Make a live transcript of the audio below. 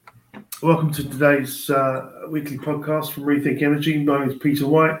Welcome to today's weekly podcast from Rethink Energy. My name is Peter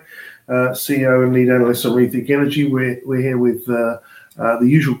White, CEO and lead analyst on Rethink Energy. We're here with the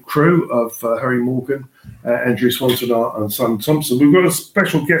usual crew of Harry Morgan, Andrew Swanson and Simon Thompson. We've got a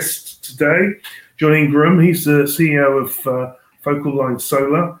special guest today, John Ingram. He's the CEO of Focal Line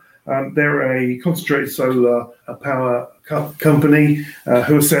Solar. They're a concentrated solar power company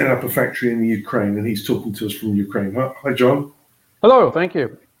who are setting up a factory in Ukraine, and he's talking to us from Ukraine. Hi, John. Hello, thank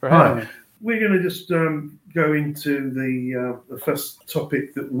you for having me. We're going to just go into the first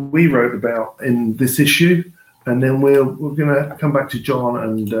topic that we wrote about in this issue, and then we're going to come back to John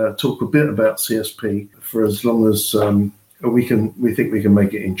and talk a bit about CSP for as long as we think we can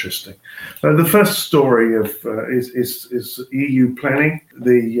make it interesting. The first story is EU planning,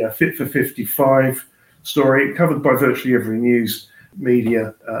 the Fit for 55 story, covered by virtually every news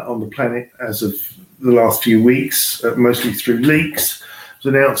media on the planet as of the last few weeks, mostly through leaks. It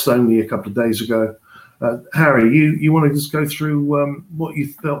was announced only a couple of days ago. Harry, you want to just go through what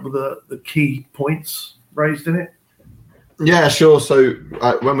you felt were the key points raised in it? Yeah, sure. So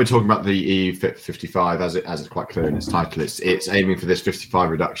when we're talking about the EU Fit for 55, as it's quite clear in its title, it's aiming for this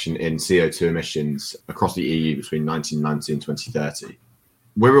 55 reduction in CO2 emissions across the EU between 1990 and 2030.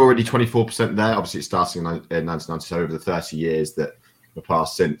 We're already 24% there. Obviously, it's starting in 1990, so over the 30 years that have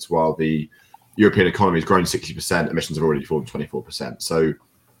passed since, while the European economy has grown 60%, emissions have already fallen 24%. So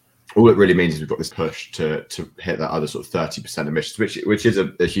all it really means is we've got this push to hit that other sort of 30% emissions, which is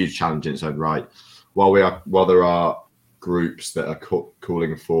a huge challenge in its own right. While there are groups that are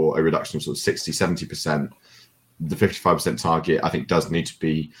calling for a reduction of sort of 60-70%, the 55% target I think does need to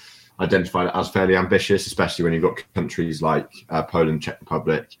be identified as fairly ambitious, especially when you've got countries like Poland, Czech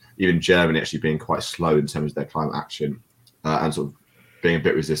Republic, even Germany actually being quite slow in terms of their climate action and sort of being a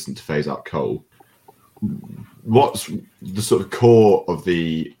bit resistant to phase out coal. What's the sort of core of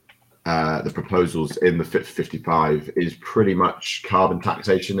the proposals in the Fit for 55 is pretty much carbon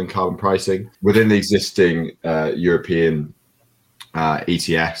taxation and carbon pricing within the existing European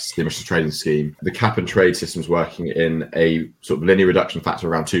ETS, the emissions trading scheme. The cap and trade system is working in a sort of linear reduction factor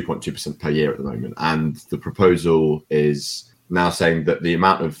around 2.2% per year at the moment, and the proposal is now saying that the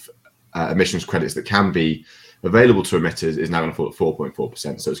amount of emissions credits that can be available to emitters is now going to fall at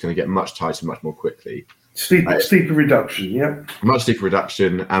 4.4%. So it's going to get much tighter, much more quickly. Steeper reduction, yeah. Much steeper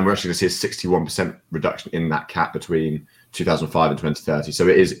reduction, and we're actually going to see a 61% reduction in that cap between 2005 and 2030. So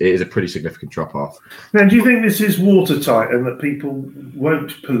it is a pretty significant drop off. Now, do you think this is watertight and that people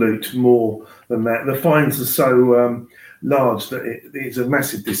won't pollute more than that? The fines are so large that it's a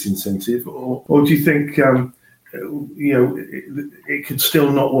massive disincentive, or do you think it could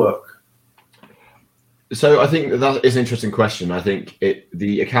still not work? So I think that is an interesting question. I think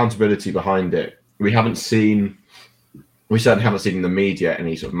the accountability behind it, we certainly haven't seen in the media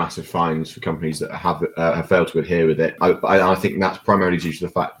any sort of massive fines for companies that have failed to adhere with it. I think that's primarily due to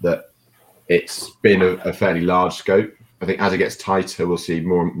the fact that it's been a fairly large scope. I think as it gets tighter, we'll see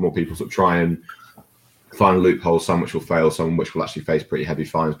more and more people sort of try and find loopholes, some which will fail, some which will actually face pretty heavy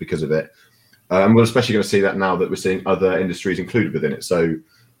fines because of it. And we're especially going to see that now that we're seeing other industries included within it. So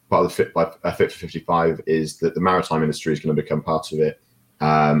part of the Fit for 55 is that the maritime industry is going to become part of it.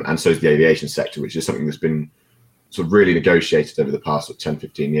 And so is the aviation sector, which is something that's been sort of really negotiated over the past 10,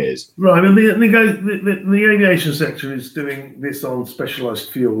 15 years. Right, and the aviation sector is doing this on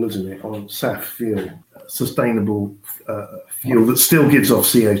specialised fuel, isn't it? On SAF fuel, sustainable fuel that still gives off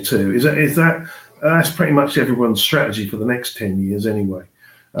CO2. That's pretty much everyone's strategy for the next 10 years anyway,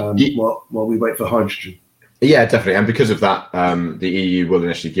 while we wait for hydrogen. Yeah, definitely. And because of that, the EU will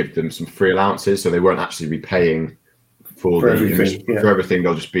initially give them some free allowances, so they won't actually be paying for everything.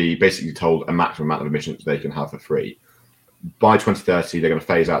 They'll just be basically told a maximum amount of emissions they can have for free. By 2030, they're going to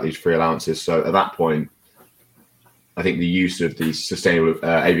phase out these free allowances. So at that point, I think the use of these sustainable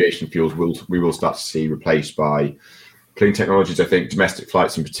aviation fuels we will start to see replaced by clean technologies. I think domestic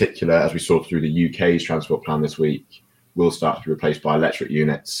flights in particular, as we saw through the UK's transport plan this week, will start to be replaced by electric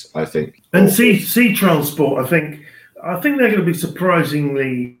units, I think. And sea transport, I think they're going to be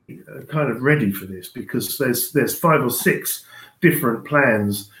surprisingly kind of ready for this, because there's 5 or 6 different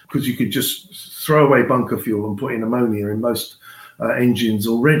plans, because you could just throw away bunker fuel and put in ammonia in most engines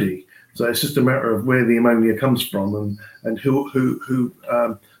already. So it's just a matter of where the ammonia comes from and who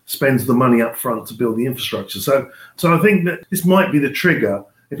spends the money up front to build the infrastructure. So I think that this might be the trigger.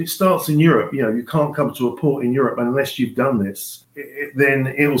 If it starts in Europe, you can't come to a port in Europe unless you've done this. Then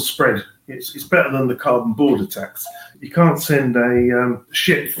it will spread. It's better than the carbon border tax. You can't send a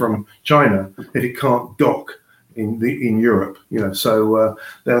ship from China if it can't dock in Europe. So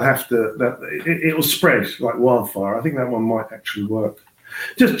they'll have to. It will spread like wildfire. I think that one might actually work.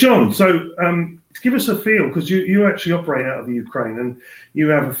 Just John, so give us a feel, because you actually operate out of the Ukraine, and you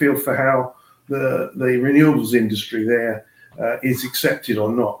have a feel for how the renewables industry there is accepted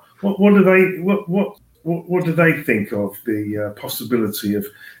or not. What do they think of the possibility of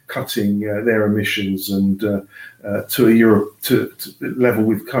cutting their emissions and to a to level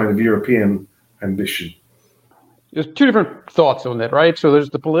with kind of European ambition? There's two different thoughts on that, right? So there's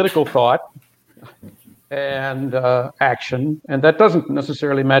the political thought and action, and that doesn't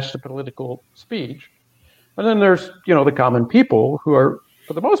necessarily match the political speech. And then there's, the common people who are,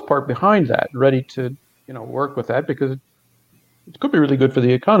 for the most part, behind that, ready to, work with that because it could be really good for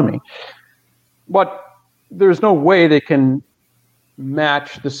the economy. But there's no way they can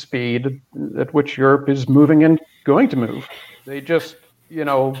match the speed at which Europe is moving and going to move. They just,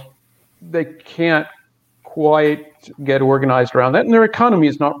 they can't quite get organized around that. And their economy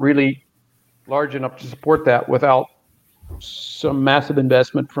is not really large enough to support that without some massive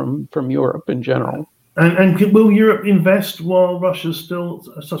investment from Europe in general. And will Europe invest while Russia's still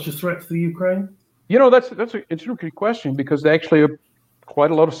such a threat to the Ukraine? That's an interesting question, because they actually have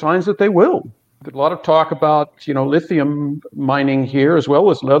quite a lot of signs that they will. There's a lot of talk about, lithium mining here as well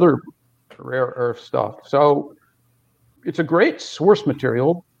as other rare earth stuff. So it's a great source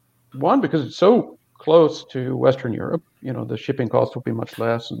material, one, because it's so close to Western Europe. The shipping cost will be much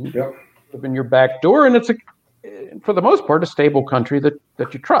less and live in your back door. And it's, for the most part, a stable country that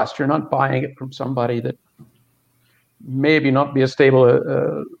you trust. You're not buying it from somebody that maybe not be a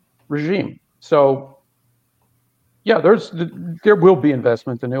stable regime. So, there will be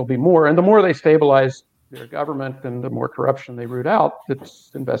investment, and there'll be more. And the more they stabilize their government and the more corruption they root out,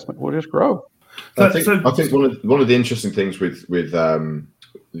 this investment will just grow. I think one of the interesting things with the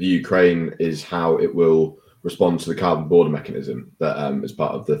Ukraine is how it will respond to the carbon border mechanism that is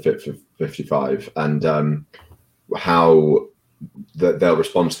part of the Fit for 55, and how they'll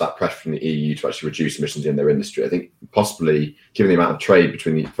respond to that pressure from the EU to actually reduce emissions in their industry. I think possibly, given the amount of trade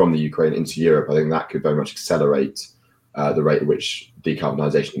from the Ukraine into Europe, I think that could very much accelerate the rate at which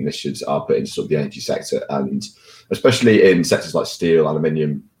decarbonisation initiatives are put into sort of the energy sector, and especially in sectors like steel,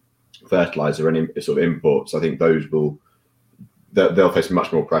 aluminium, fertilizer, and sort of imports. I think they'll face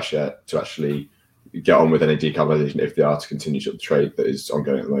much more pressure to actually get on with any decarbonisation if they are to continue sort of the trade that is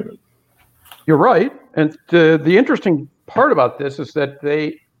ongoing at the moment. You're right, and the interesting part about this is that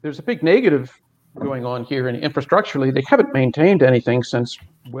there's a big negative going on here, and infrastructurally they haven't maintained anything since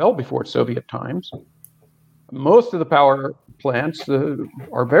well before Soviet times. Most of the power plants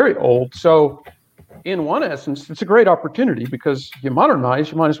are very old, so in one essence it's a great opportunity, because you might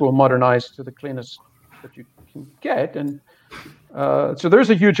as well modernize to the cleanest that you can get, and so there's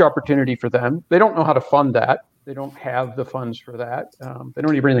a huge opportunity for them. They don't know how to fund that. They don't have the funds for that. They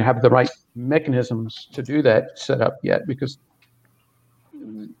don't even really have the right mechanisms to do that set up yet, because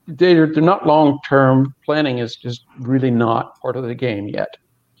they're not long-term. Planning is just really not part of the game yet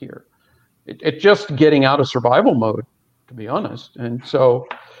here. It's just getting out of survival mode, to be honest. And so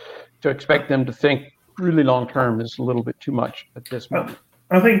to expect them to think really long-term is a little bit too much at this moment.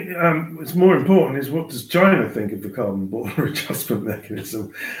 I think what's more important is, what does China think of the carbon border adjustment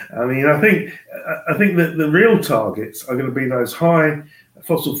mechanism? I mean, I think that the real targets are going to be those high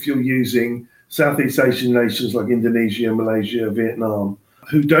fossil fuel using Southeast Asian nations like Indonesia, Malaysia, Vietnam,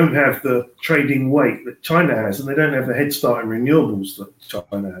 who don't have the trading weight that China has, and they don't have the head start in renewables that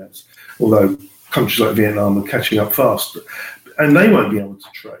China has. Although countries like Vietnam are catching up fast, and they won't be able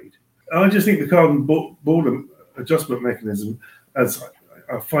to trade. I just think the carbon border adjustment mechanism, as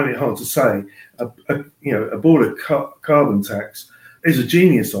I find it hard to say, a border carbon tax is a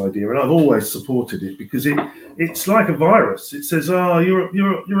genius idea, and I've always supported it, because it's like a virus. It says, "Oh,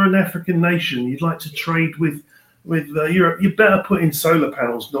 you're an African nation. You'd like to trade with Europe. You better put in solar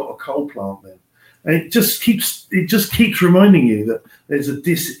panels, not a coal plant." Then, and it just keeps reminding you that there's a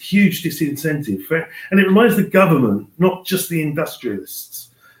huge disincentive, and it reminds the government, not just the industrialists.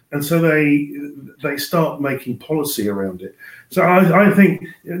 And so they start making policy around it. So I think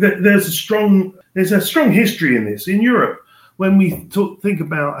that there's a strong history in this in Europe. When we think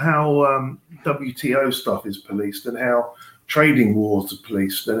about how WTO stuff is policed, and how trading wars are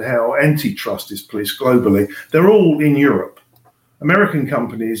policed, and how antitrust is policed globally, they're all in Europe. American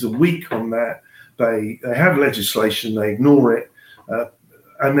companies are weak on that. They have legislation, they ignore it,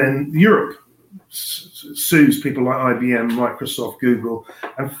 and then Europe sues people like IBM, Microsoft, Google,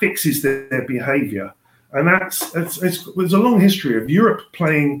 and fixes their behavior. And there's a long history of Europe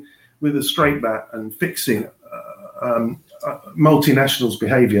playing with a straight bat and fixing multinationals'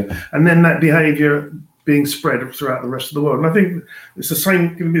 behavior, and then that behavior being spread throughout the rest of the world. And I think it's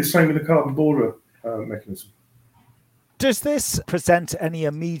going to be the same with the carbon border mechanism. Does this present any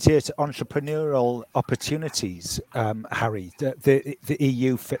immediate entrepreneurial opportunities, Harry, the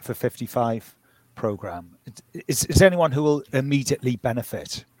EU Fit for 55 programme? Is anyone who will immediately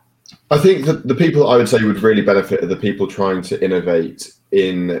benefit? I think that the people I would say would really benefit are the people trying to innovate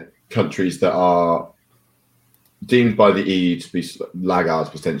in countries that are deemed by the EU to be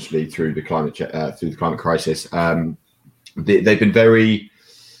laggards potentially through the climate crisis. They've been very,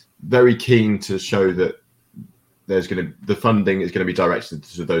 very keen to show that the funding is going to be directed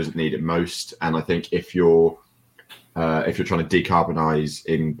to those that need it most. And I think if you're trying to decarbonize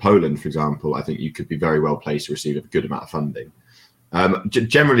in Poland, for example, I think you could be very well placed to receive a good amount of funding.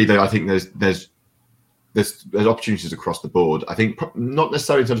 Generally, though, I think there's opportunities across the board. I think not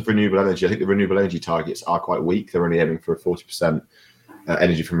necessarily in terms of renewable energy. I think the renewable energy targets are quite weak. They're only aiming for a 40%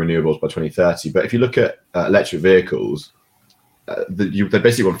 energy from renewables by 2030. But if you look at electric vehicles, they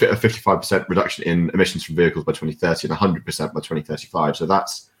basically want a 55% reduction in emissions from vehicles by 2030 and 100% by 2035. So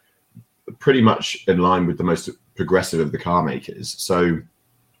that's pretty much in line with the most progressive of the car makers. So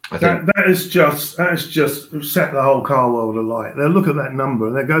I think that has just set the whole car world alight. They'll look at that number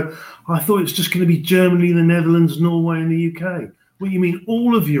and they go, I thought it's just going to be Germany, the Netherlands, Norway, and the UK. What do you mean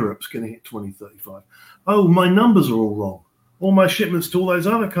all of Europe's going to hit 2035? Oh, my numbers are all wrong. All my shipments to all those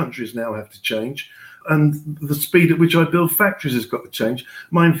other countries now have to change. And the speed at which I build factories has got to change.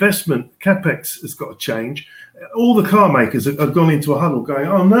 My investment, CapEx, has got to change. All the car makers have gone into a huddle going,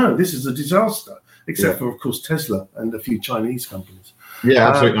 oh no, this is a disaster, except for, of course, Tesla and a few Chinese companies. Yeah,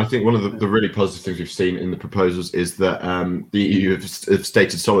 absolutely. I think one of the really positive things we've seen in the proposals is that the EU have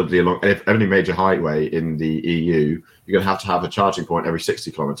stated solidly along every major highway in the EU, you're going to have a charging point every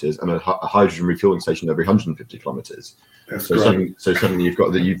 60 kilometres and a hydrogen refueling station every 150 kilometres. So suddenly you've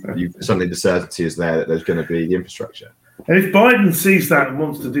got suddenly the certainty is there that there's going to be the infrastructure. And if Biden sees that and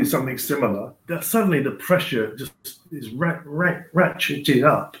wants to do something similar, suddenly the pressure just is ratcheted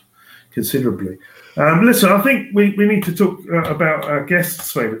up considerably. Listen, I think we need to talk about our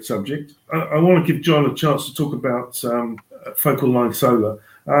guest's favourite subject. I want to give John a chance to talk about focal line solar.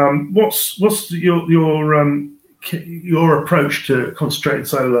 What's your approach to concentrated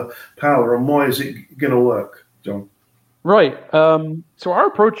solar power, and why is it going to work, John? Right. So our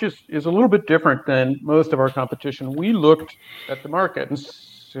approach is a little bit different than most of our competition. We looked at the market, and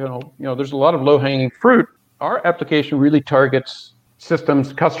there's a lot of low-hanging fruit. Our application really targets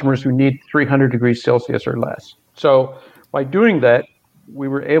customers who need 300 degrees Celsius or less. So by doing that, we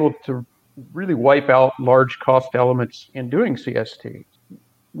were able to really wipe out large cost elements in doing CST.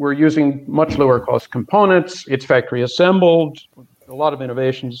 We're using much lower cost components. It's factory assembled. A lot of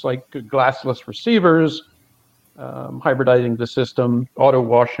innovations like glassless receivers, hybridizing the system, auto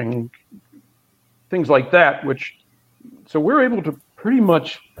washing, things like that. So we're able to pretty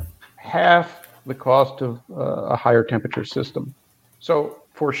much half the cost of a higher temperature system. So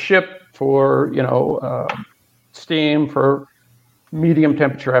for steam, for medium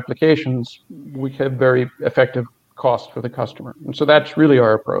temperature applications, we have very effective cost for the customer. And so that's really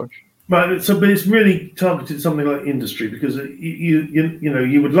our approach. But it's really targeted something like industry, because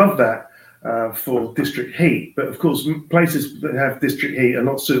you would love that for district heat, but of course places that have district heat are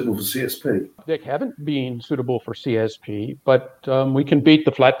not suitable for CSP. They haven't been suitable for CSP, but we can beat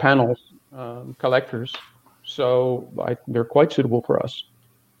the flat panel collectors. So they're quite suitable for us.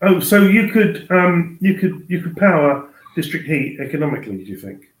 Oh, so you could power district heat economically, do you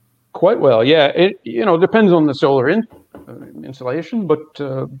think? Quite well, yeah. It depends on the solar installation, but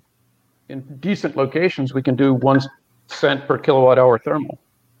in decent locations we can do 1 cent per kilowatt hour thermal.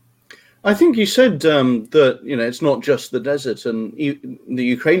 I think you said that it's not just the desert, and the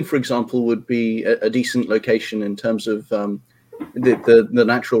Ukraine, for example, would be a decent location in terms of the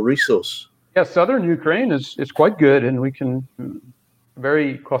natural resource. Yeah, southern Ukraine is quite good, and we can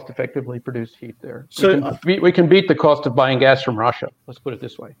very cost effectively produce heat there. So we can beat the cost of buying gas from Russia. Let's put it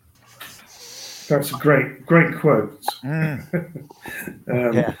this way. That's a great quote.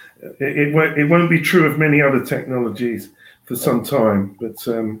 It won't be true of many other technologies for some time, but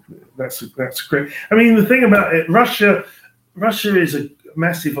that's great. I mean, the thing about it, Russia is a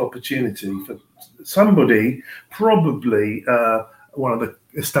massive opportunity for somebody, probably one of the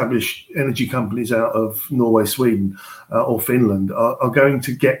established energy companies out of Norway, Sweden, or Finland are going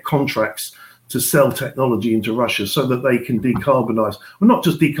to get contracts to sell technology into Russia so that they can decarbonize, well, not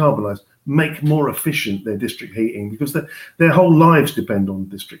just decarbonize, make more efficient their district heating, because their whole lives depend on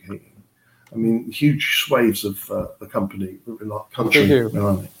district heating. I mean, huge swathes of the country.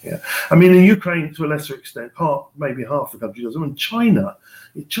 Yeah. I mean, in Ukraine, to a lesser extent, maybe half the country does. I mean,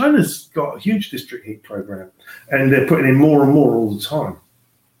 China's got a huge district heat program, and they're putting in more and more all the time.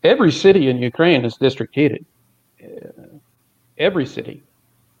 Every city in Ukraine is district heated. every city.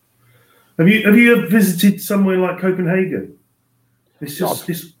 Have you ever visited somewhere like Copenhagen? It's just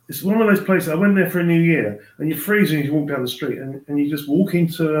it's one of those places. I went there for a New Year, and you're freezing as you walk down the street, and you just walk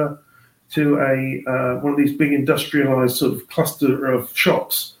into a one of these big industrialized sort of cluster of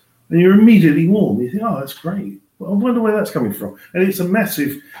shops, and you're immediately warm. You think, oh, that's great. Well, I wonder where that's coming from. And it's a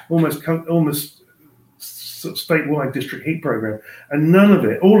massive, almost sort of statewide district heat program, and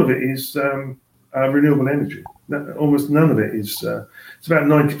all of it is renewable energy. Almost none of it is. It's about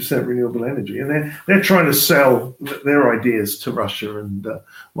 90% renewable energy, and they're trying to sell their ideas to Russia and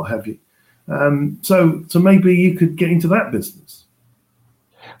what have you. So maybe you could get into that business.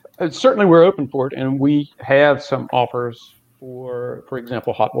 Certainly, we're open for it, and we have some offers for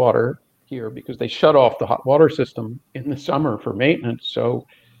example, hot water here, because they shut off the hot water system in the summer for maintenance. So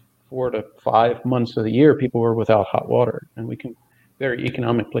 4 to 5 months of the year, people were without hot water, and we can very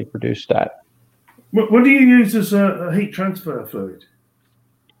economically produce that. What do you use as a heat transfer fluid?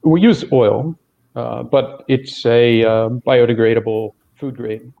 We use oil, but it's a biodegradable food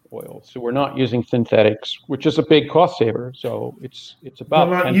grade oil. So we're not using synthetics, which is a big cost saver. So it's about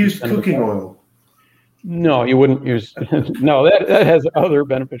like used cooking oil. No, you wouldn't use. No, that has other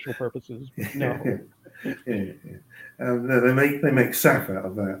beneficial purposes. No. No, they make SAF out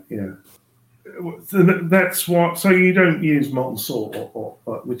of that. Yeah. So that's what. So you don't use molten salt, or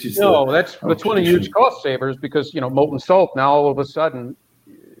which is that's one of huge cost savers, because molten salt now all of a sudden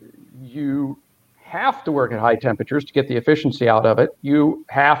you have to work at high temperatures to get the efficiency out of it. You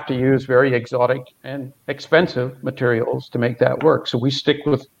have to use very exotic and expensive materials to make that work. So we stick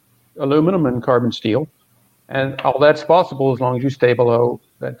with aluminum and carbon steel, and all that's possible as long as you stay below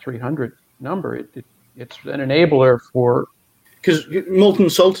that 300 number. It's an enabler for. Because molten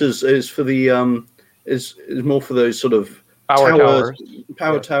salt is for the is more for those sort of power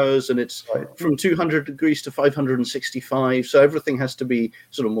towers, and it's from 200 degrees to 565. So everything has to be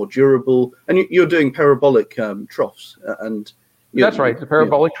sort of more durable. And you're doing parabolic troughs, and that's right, the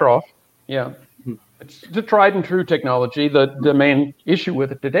parabolic trough. Yeah. It's a tried and true technology. The main issue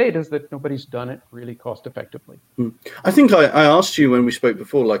with it to date is that nobody's done it really cost effectively. I think I asked you when we spoke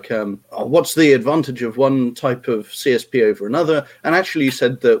before, what's the advantage of one type of CSP over another? And actually you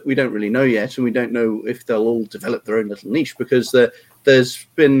said that we don't really know yet, and we don't know if they'll all develop their own little niche, because there's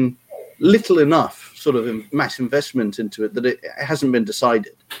been little enough sort of mass investment into it that it hasn't been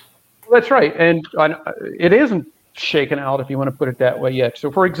decided. That's right. And it isn't shaken out, if you want to put it that way, yet.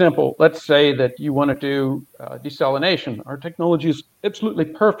 So for example, let's say that you want to do desalination. Our technology is absolutely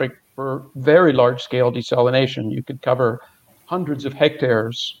perfect for very large scale desalination. You could cover hundreds of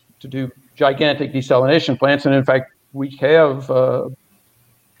hectares to do gigantic desalination plants, and in fact we have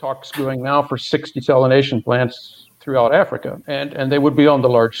talks going now for 6 desalination plants throughout Africa, and they would be on the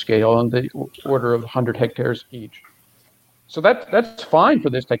large scale, on the order of 100 hectares each. So that's fine for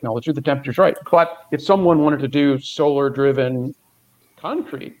this technology. The temperature's right. But if someone wanted to do solar-driven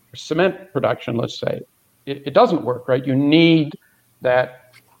concrete or cement production, let's say, it doesn't work, right? You need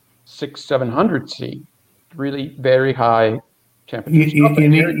that 600-700 C, really very high temperature. You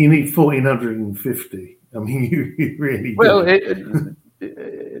need 1450. I mean, you really do. Well,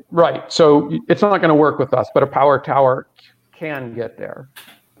 right. So it's not going to work with us, but a power tower can get there.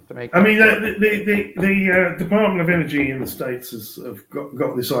 I mean, the Department of Energy in the States has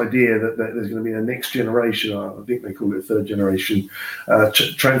got this idea that there's going to be a next generation, I think they call it third generation,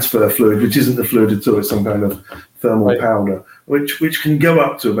 transfer fluid, which isn't the fluid at all, it's some kind of thermal powder, which can go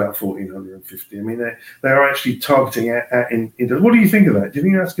up to about 1450. I mean, they are actually targeting what do you think of that? Do you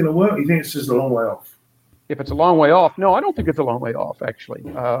think that's going to work? Do you think it's just a long way off? If it's a long way off, no, I don't think it's a long way off, actually.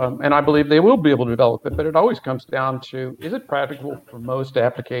 And I believe they will be able to develop it, but it always comes down to, is it practical for most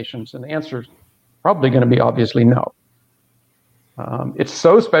applications? And the answer is probably going to be obviously no. It's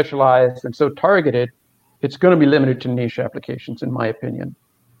so specialized and so targeted, it's going to be limited to niche applications, in my opinion.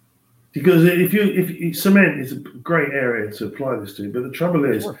 Because if cement is a great area to apply this to, but the trouble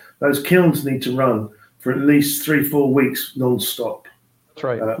is those kilns need to run for at least 3-4 weeks non-stop. That's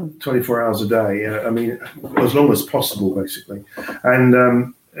right. 24 hours a day. I mean, as long as possible, basically. And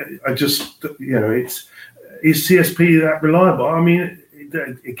I just, is CSP that reliable? I mean,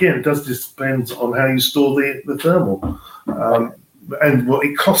 again, it does depend on how you store the thermal and what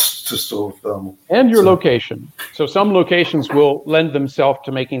it costs to store thermal. And your location. So some locations will lend themselves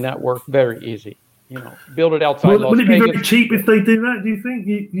to making that work very easy. Build it outside Las Vegas. Would it be very cheap if they do that, do you think?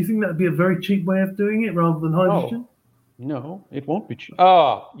 You think that would be a very cheap way of doing it rather than hydrogen? No, it won't be cheap.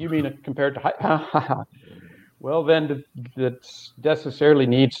 Oh, you mean compared to well, then that necessarily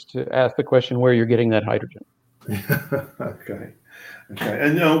needs to ask the question where you're getting that hydrogen. Okay. Okay,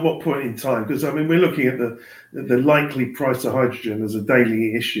 and at what point in time? Because I mean, we're looking at the likely price of hydrogen as a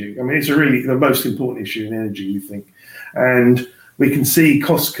daily issue. I mean, it's really the most important issue in energy, we think, and we can see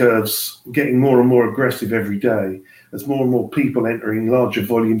cost curves getting more and more aggressive every day as more and more people entering larger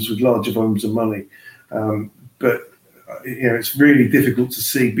volumes with larger volumes of money. But it's really difficult to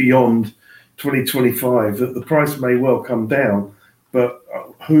see beyond 2025 that the price may well come down, but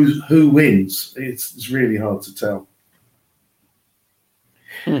who wins? It's really hard to tell.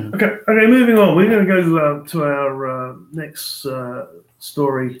 Okay, moving on. We're going to go to our next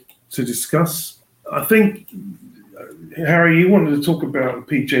story to discuss. I think, Harry, you wanted to talk about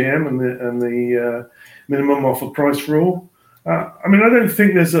PJM and the minimum offer price rule. I mean, I don't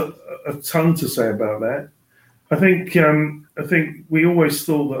think there's a ton to say about that. I think we always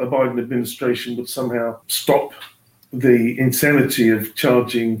thought that a Biden administration would somehow stop the insanity of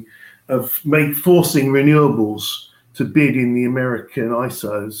forcing renewables to bid in the American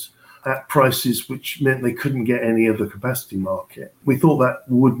ISOs at prices which meant they couldn't get any of the capacity market. We thought that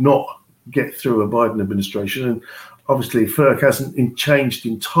would not get through a Biden administration, and obviously FERC hasn't changed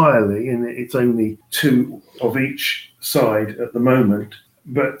entirely, and it's only two of each side at the moment.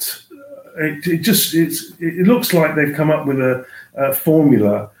 But it looks like they've come up with a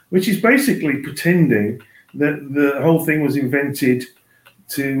formula which is basically pretending that the whole thing was invented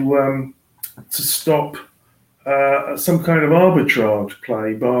to stop some kind of arbitrage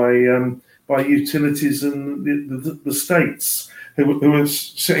play by utilities and the states who were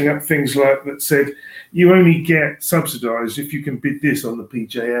setting up things like that said you only get subsidised if you can bid this on the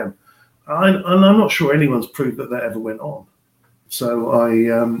PJM. And I'm not sure anyone's proved that ever went on. So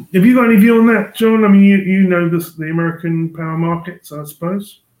have you got any view on that, John? I mean, you know the American power markets, I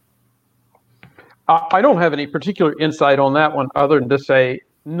suppose. I don't have any particular insight on that one, other than to say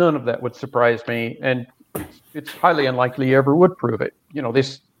none of that would surprise me, and it's highly unlikely you ever would prove it. They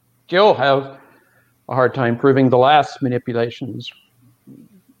still have a hard time proving the last manipulations,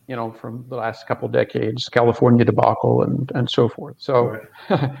 from the last couple of decades, California debacle and so forth. So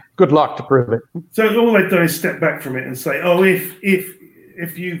right. Good luck to prove it. So all they've done is step back from it and say, oh,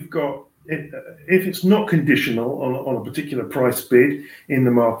 if you've got, if it's not conditional on a particular price bid in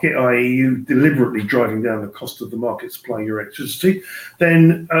the market, i.e. you deliberately driving down the cost of the market supplying your electricity,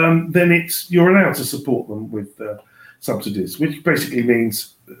 then you're allowed to support them with subsidies, which basically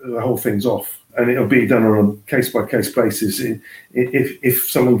means the whole thing's off. And it'll be done on a case-by-case basis if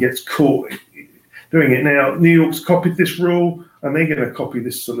someone gets caught doing it. Now, New York's copied this rule, and they're going to copy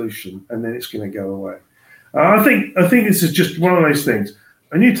this solution, and then it's going to go away. I think this is just one of those things.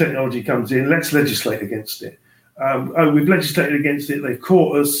 A new technology comes in, let's legislate against it. We've legislated against it, they've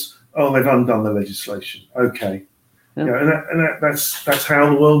caught us, they've undone the legislation. Okay. Yeah. And that's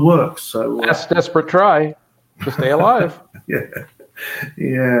how the world works. So that's a desperate try to stay alive. Yeah.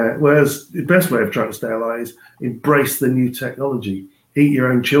 Whereas the best way of trying to stay alive is embrace the new technology. Eat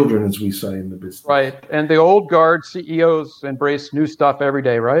your own children, as we say in the business. Right. And the old guard CEOs embrace new stuff every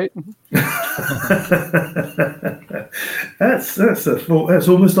day, right? That's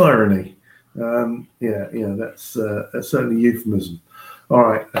almost irony. That's certainly euphemism. All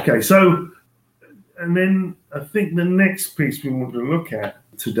right. Okay. So, and then I think the next piece we want to look at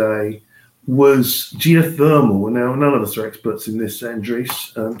today was geothermal. Now, none of us are experts in this,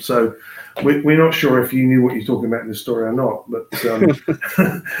 Andres, so we're not sure if you knew what you're talking about in the story or not. But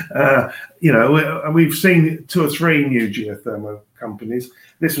we've seen 2 or 3 new geothermal companies.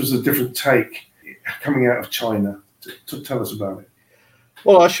 This was a different take coming out of China. Tell us about it.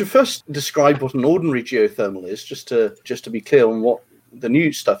 Well, I should first describe what an ordinary geothermal is, just to be clear on what the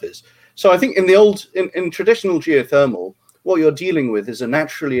new stuff is. So I think in traditional geothermal, what you're dealing with is a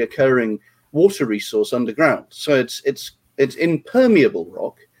naturally occurring water resource underground. So it's impermeable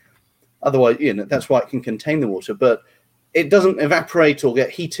rock. Otherwise, that's why it can contain the water, but it doesn't evaporate or get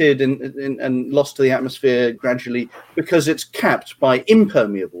heated and lost to the atmosphere gradually because it's capped by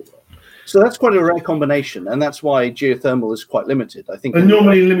impermeable rock. So that's quite a rare combination, and that's why geothermal is quite limited, I think. And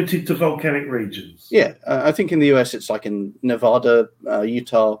normally limited to volcanic regions. Yeah, I think in the US it's like in Nevada,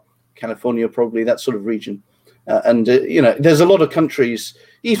 Utah, California, probably that sort of region. There's a lot of countries,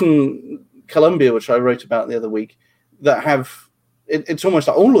 even Colombia, which I wrote about the other week, that have it's almost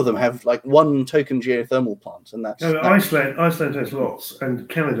like all of them have like one token geothermal plant, and that's Iceland has lots, and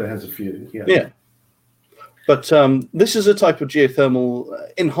Canada has a few. Yeah. But this is a type of geothermal,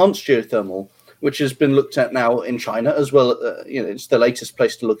 enhanced geothermal, which has been looked at now in China as well. It's the latest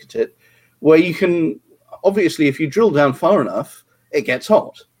place to look at it, where you can obviously, if you drill down far enough, it gets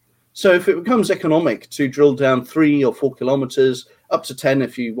hot. So if it becomes economic to drill down 3 or 4 kilometers, up to 10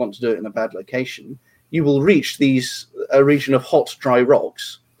 if you want to do it in a bad location, you will reach these a region of hot, dry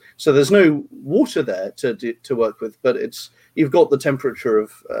rocks. So there's no water there to work with, but you've got the temperature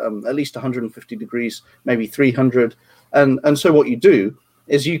of at least 150 degrees, maybe 300. And so what you do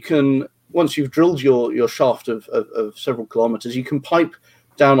is you can, once you've drilled your shaft of several kilometers, you can pipe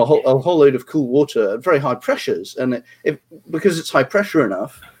down a whole load of cool water at very high pressures. And because it's high pressure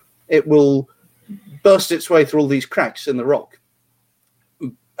enough, it will burst its way through all these cracks in the rock.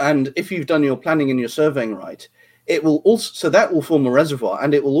 And if you've done your planning and your surveying right, it will also, so that will form a reservoir,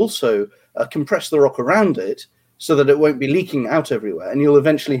 and it will also compress the rock around it so that it won't be leaking out everywhere. And you'll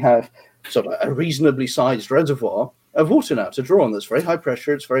eventually have sort of a reasonably sized reservoir of water now to draw on. That's very high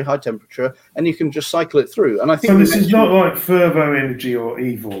pressure, it's very high temperature, and you can just cycle it through. And I think so. This is not like Fervo Energy or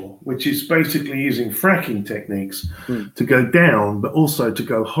Evor, which is basically using fracking techniques to go down, but also to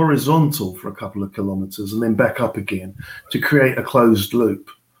go horizontal for a couple of kilometers and then back up again to create a closed loop.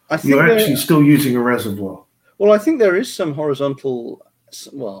 You're actually still using a reservoir. Well, I think there is some horizontal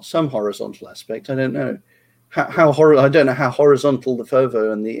aspect. I don't know I don't know how horizontal the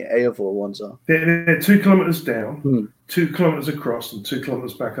Fervo and the Eavor ones are. They're 2 kilometers down, 2 kilometers across, and 2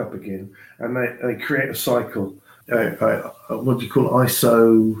 kilometers back up again, and they create a cycle. What do you call it?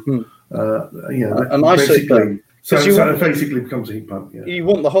 ISO? An ISO. So it basically becomes a heat pump. Yeah. You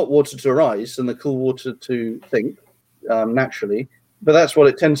want the hot water to rise and the cool water to sink naturally. But that's what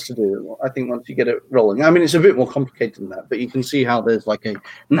it tends to do, I think, once you get it rolling. I mean, it's a bit more complicated than that, but you can see how there's like a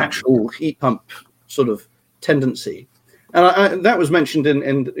natural heat pump sort of tendency. And that was mentioned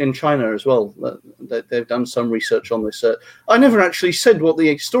in China as well. That they've done some research on this. I never actually said what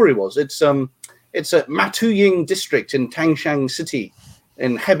the story was. It's at Matuying district in Tangshan city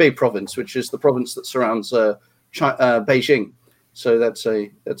in Hebei province, which is the province that surrounds Beijing. So that's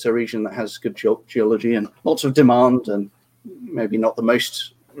a region that has good geology and lots of demand, and maybe not the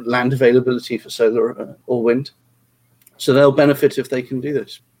most land availability for solar or wind. So they'll benefit if they can do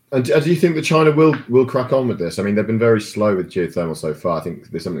this. And do you think that China will crack on with this? I mean, they've been very slow with geothermal so far. I think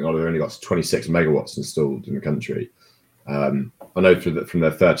there's something like they've only got 26 megawatts installed in the country. I know from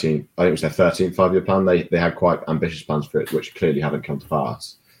their 13th 5-year plan, they had quite ambitious plans for it, which clearly haven't come to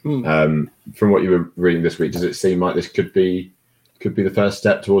pass. From what you were reading this week, does it seem like this could be the first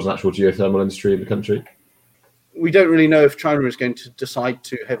step towards an actual geothermal industry in the country? We don't really know if China is going to decide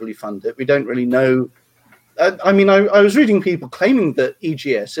to heavily fund it. We don't really know. I mean, I was reading people claiming that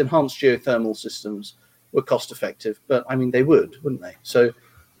EGS, enhanced geothermal systems, were cost effective, but I mean, they wouldn't they? So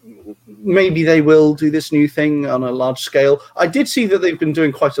maybe they will do this new thing on a large scale. I did see that they've been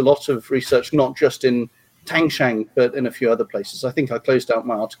doing quite a lot of research, not just in Tangshan, but in a few other places. I think I closed out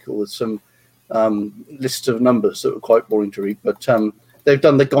my article with some lists of numbers that were quite boring to read, but they've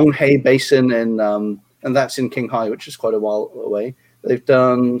done the Gonghe Basin and that's in Qinghai, which is quite a while away. They've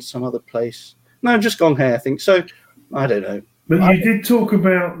done some other place. No, just Gonghe, I think. So, I don't know. But you did talk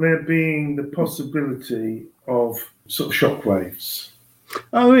about there being the possibility of sort of shockwaves.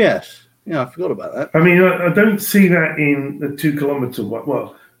 Oh, yes. Yeah, I forgot about that. I mean, I don't see that in the 2 kilometer one.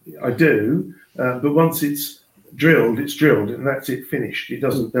 Well, I do, but once it's drilled, and that's it, finished. It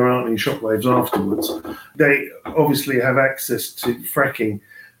doesn't. There aren't any shockwaves afterwards. They obviously have access to fracking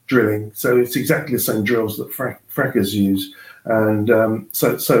drilling, so it's exactly the same drills that frackers use, and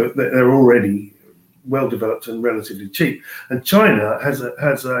so they're already well developed and relatively cheap. And China has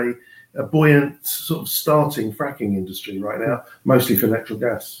a buoyant sort of starting fracking industry right now, mostly for natural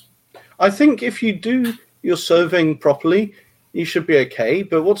gas. I think if you do your surveying properly, you should be okay.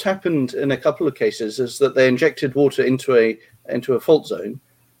 But what's happened in a couple of cases is that they injected water into a fault zone,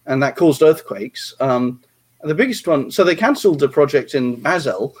 and that caused earthquakes. The biggest one, so they cancelled a project in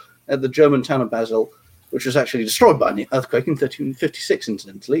Basel, at the German town of Basel, which was actually destroyed by an earthquake in 1356,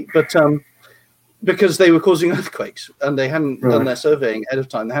 incidentally, but because they were causing earthquakes and they hadn't done their surveying ahead of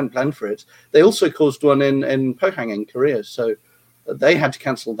time, they hadn't planned for it. They also caused one in Pohang in Korea, so they had to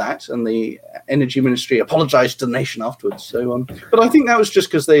cancel that, and the Energy Ministry apologized to the nation afterwards. So, but I think that was just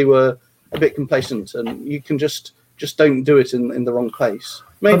because they were a bit complacent, and you can just don't do it in the wrong place.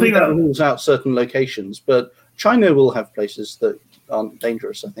 Maybe that rules out certain locations, but China will have places that aren't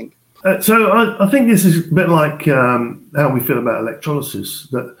dangerous, I think. So I think this is a bit like how we feel about electrolysis,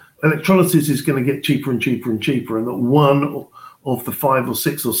 that electrolysis is going to get cheaper and cheaper and cheaper, and that one of the 5 or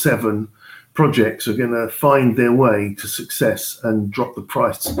 6 or 7 projects are going to find their way to success and drop the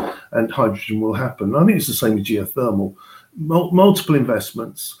price, and hydrogen will happen. I think it's the same with geothermal. Multiple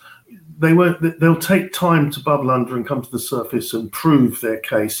investments. They'll take time to bubble under and come to the surface and prove their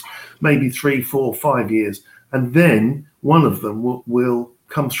case, maybe 3, 4, 5 years, and then one of them will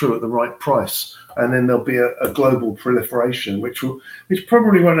come through at the right price, and then there'll be a global proliferation, which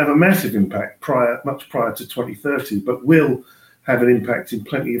probably won't have a massive impact much prior to 2030, but will have an impact in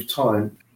plenty of time.